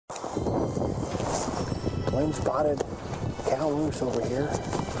wind spotted cow moose over here.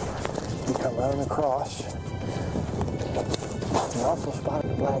 He come running across. We also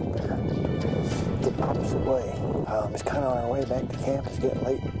spotted a black bear the opposite way. It's kind of on our way back to camp. It's getting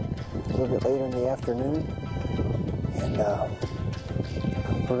late, a little bit later in the afternoon, and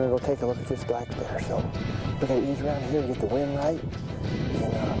we're gonna go take a look at this black bear. So we gotta ease around here to get the wind right,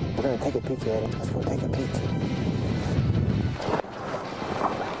 and we're gonna take a peek at him. Let's go take a peek.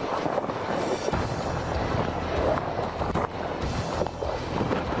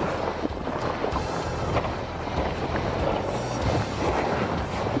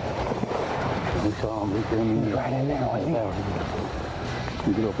 Right in there, wasn't he?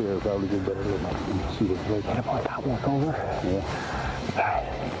 You get up there, probably get better look. You can see the place. Get up on top, walk over. Yeah. All right.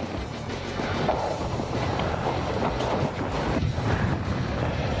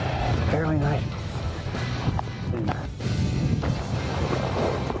 Fairly nice.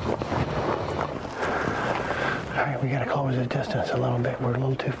 All right, we gotta close the distance a little bit. We're a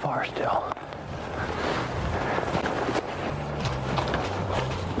little too far still.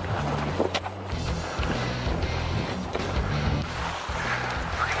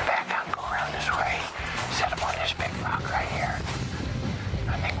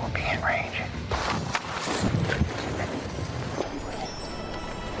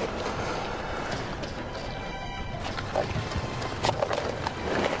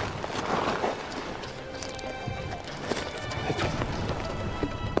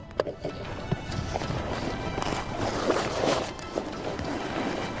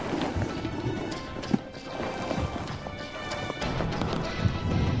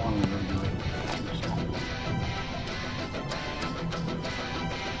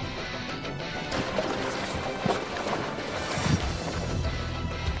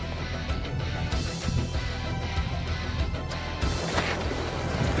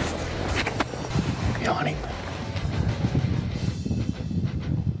 On him.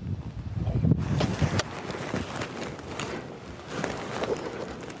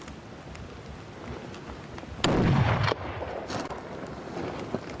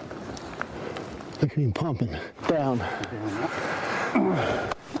 Look at him pumping down. All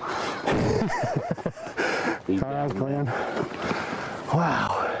right, Glenn.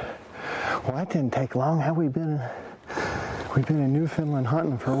 Wow. Well, that didn't take long. Have we been? We've been in Newfoundland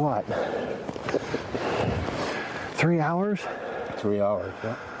hunting for what? 3 hours? 3 hours,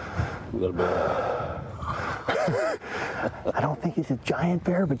 yeah. A little bit. I don't think he's a giant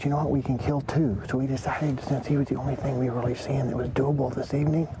bear, but you know what? We can kill two. So we decided, since he was the only thing we were really seeing that was doable this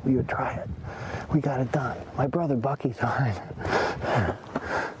evening, we would try it. We got it done. My brother Bucky's on.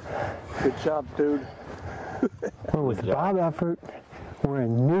 Good job, dude. Well, with Bob effort, we're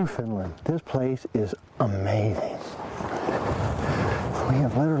in Newfoundland. This place is amazing. We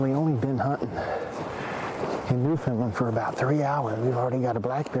have literally only been hunting in Newfoundland for about 3 hours. We've already got a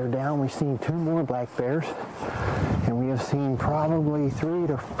black bear down. We've seen 2 more black bears, and we have seen probably 3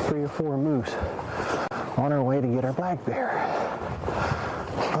 or 4 moose on our way to get our black bear.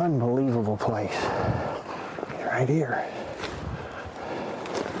 Unbelievable place. Right here.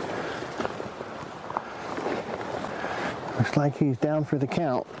 Looks like he's down for the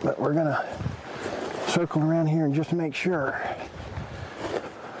count, but we're gonna circle around here and just make sure.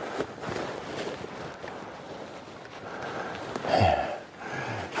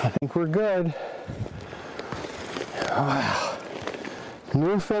 I think we're good. Wow.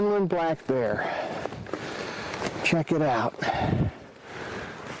 Newfoundland black bear. Check it out.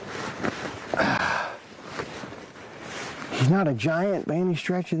 He's not a giant by any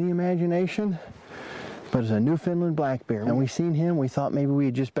stretch of the imagination, but it's a Newfoundland black bear. And we seen him, we thought maybe we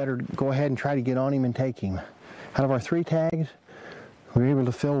had just better go ahead and try to get on him and take him. Out of our 3 tags, we were able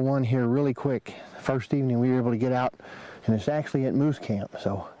to fill one here really quick. The first evening we were able to get out, and it's actually at moose camp.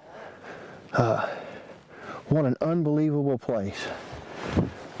 So, what an unbelievable place.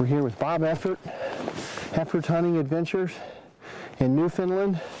 We're here with Bob Effort, Effort's Hunting Adventures in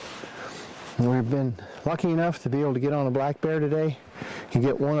Newfoundland. And we've been lucky enough to be able to get on a black bear today and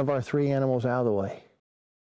get one of our 3 animals out of the way.